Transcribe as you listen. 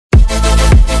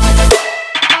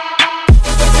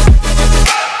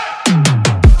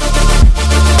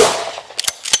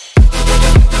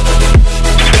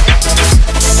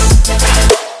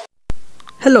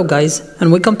Hello guys,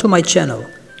 and welcome to my channel.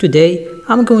 Today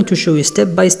I'm going to show you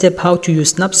step by step how to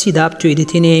use Snapseed app to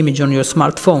edit any image on your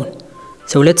smartphone.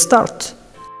 So let's start.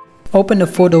 Open a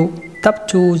photo, tap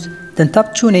Tools, then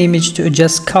tap Tune Image to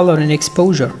adjust color and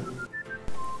exposure.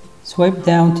 Swipe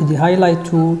down to the highlight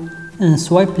tool and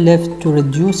swipe left to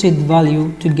reduce its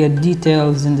value to get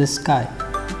details in the sky.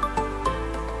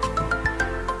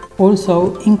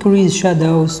 Also increase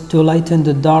shadows to lighten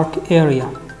the dark area.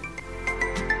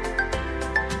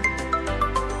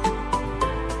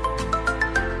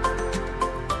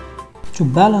 To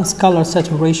balance color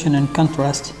saturation and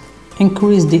contrast,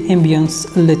 increase the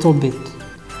ambience a little bit.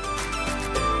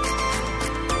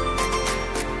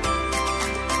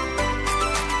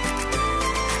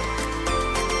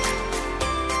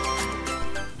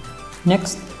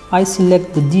 Next, I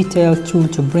select the Detail tool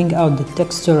to bring out the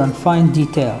texture and fine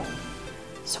detail.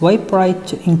 Swipe right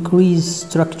to increase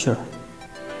structure.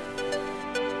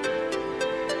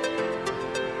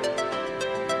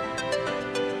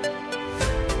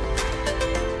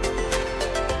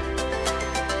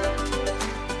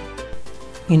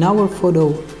 In our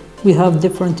photo, we have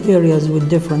different areas with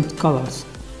different colors,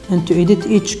 and to edit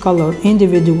each color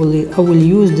individually, I will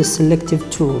use the Selective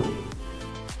tool.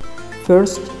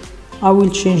 First, I will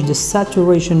change the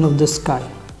saturation of the sky.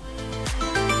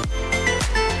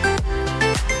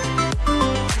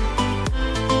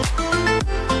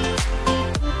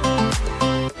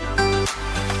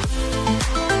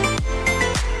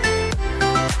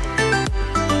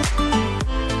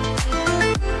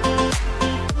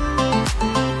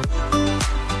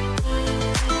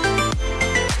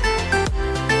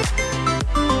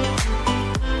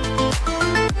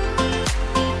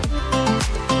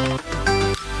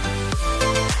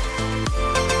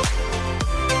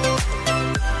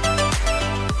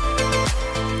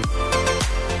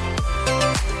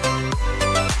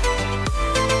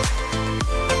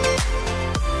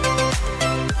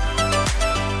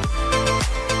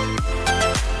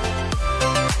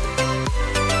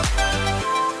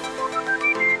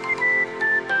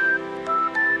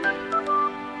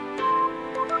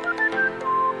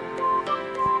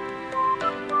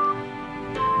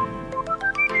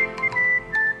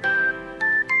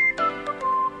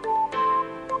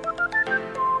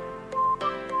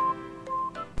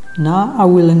 Now I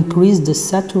will increase the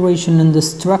saturation and the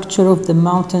structure of the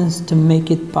mountains to make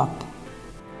it pop.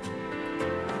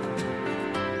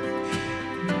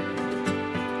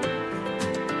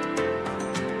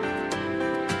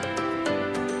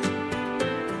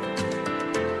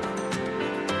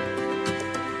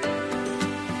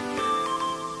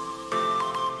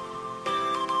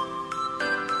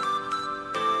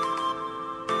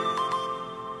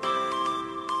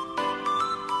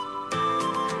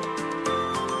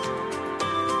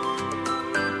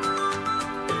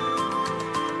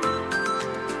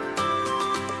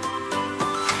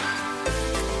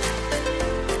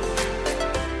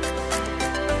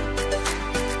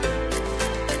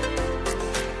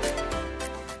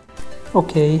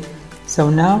 Okay, so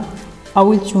now I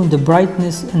will tune the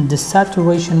brightness and the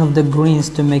saturation of the greens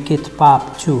to make it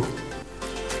pop too.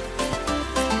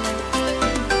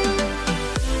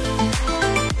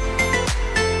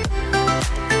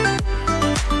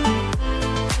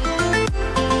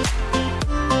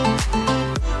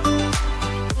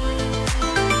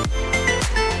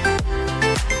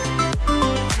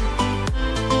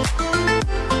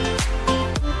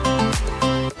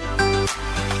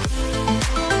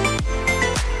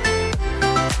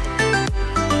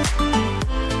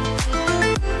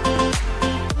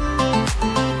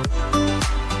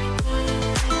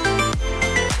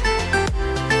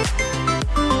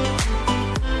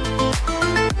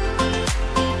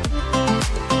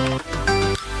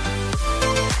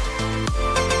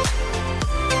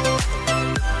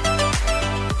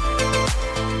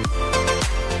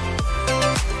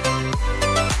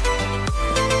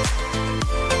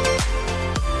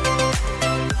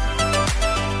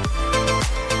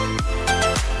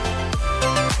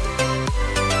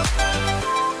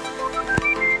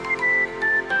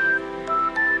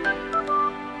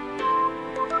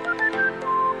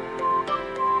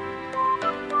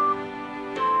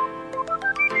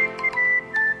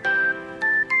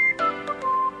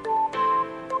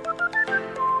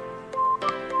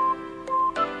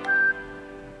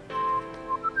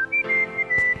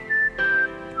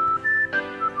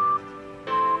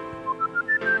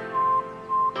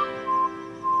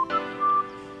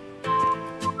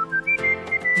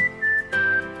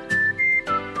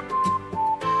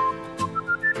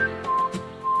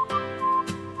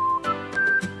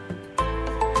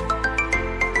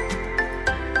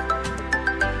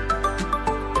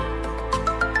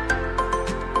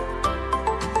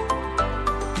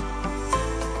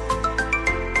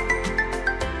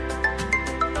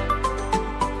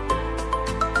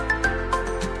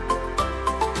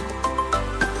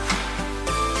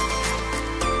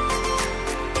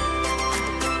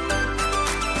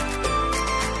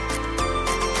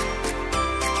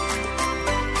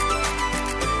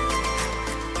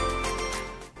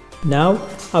 Now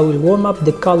I will warm up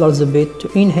the colors a bit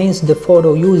to enhance the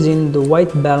photo using the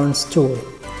white balance tool.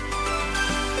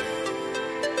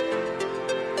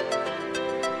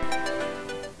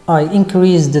 I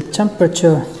increase the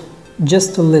temperature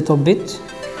just a little bit.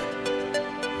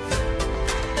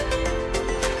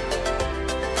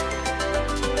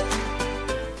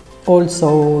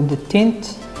 Also the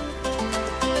tint.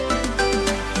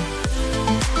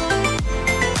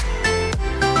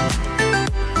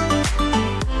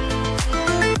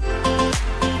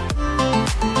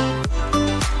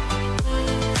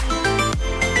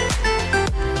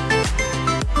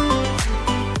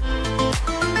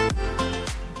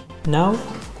 Now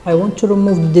I want to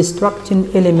remove the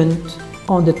distracting element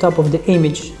on the top of the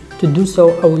image. To do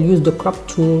so, I will use the crop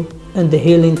tool and the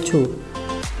healing tool.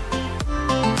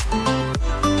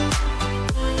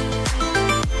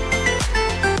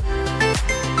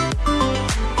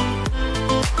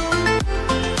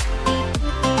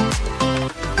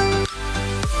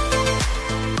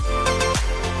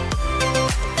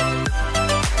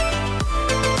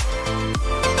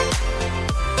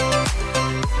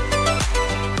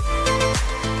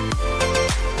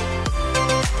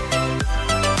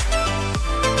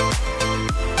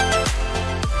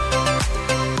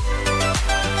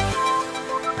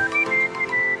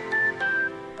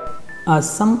 As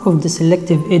some of the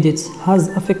selective edits has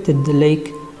affected the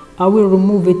lake, I will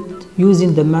remove it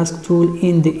using the mask tool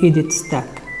in the edit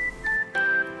stack.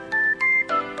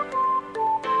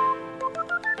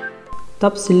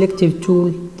 Tap selective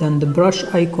tool, then the brush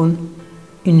icon.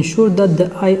 Ensure that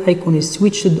the eye icon is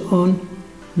switched on.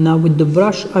 Now with the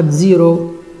brush at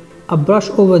 0, I brush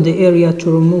over the area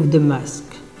to remove the mask.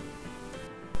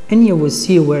 And you will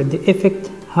see where the effect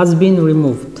has been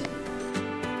removed.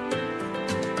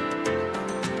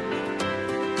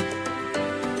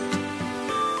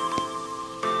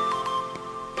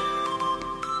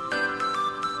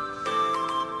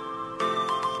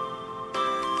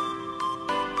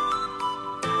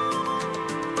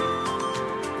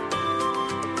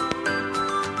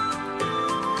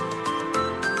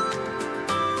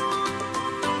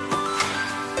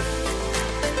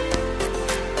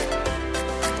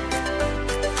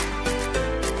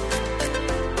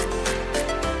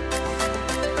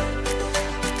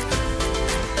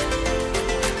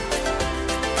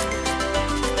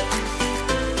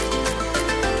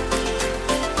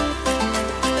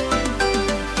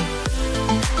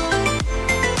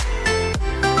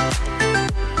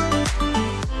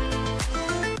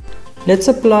 Let's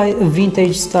apply a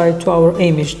vintage style to our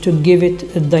image to give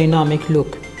it a dynamic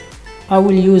look. I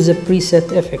will use a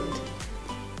preset effect,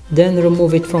 then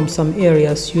remove it from some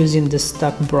areas using the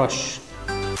stack brush.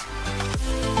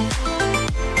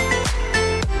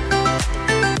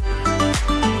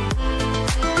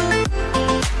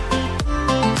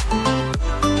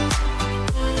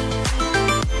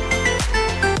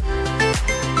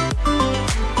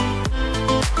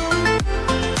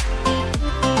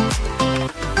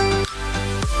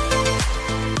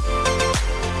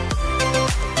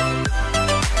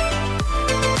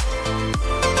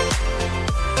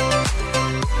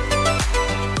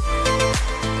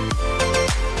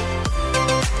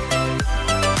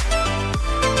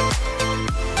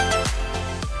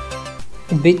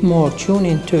 A bit more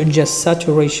tuning to adjust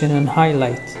saturation and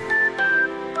highlight.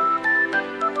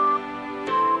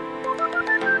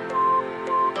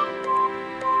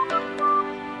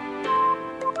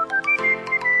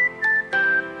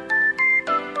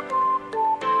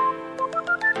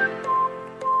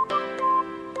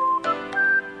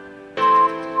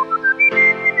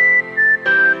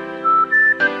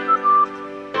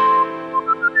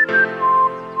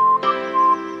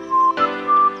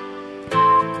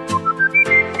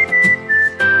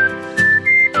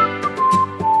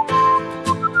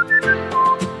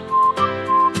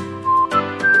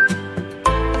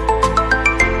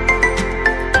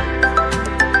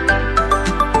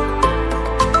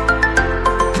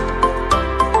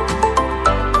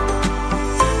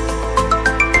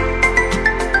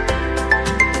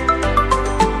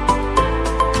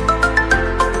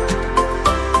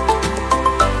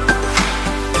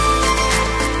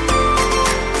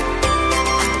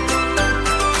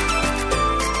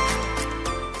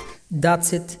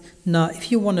 That's it. Now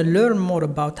if you want to learn more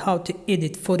about how to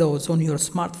edit photos on your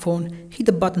smartphone, hit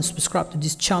the button subscribe to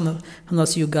this channel, and I'll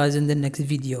see you guys in the next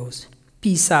videos.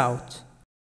 Peace out.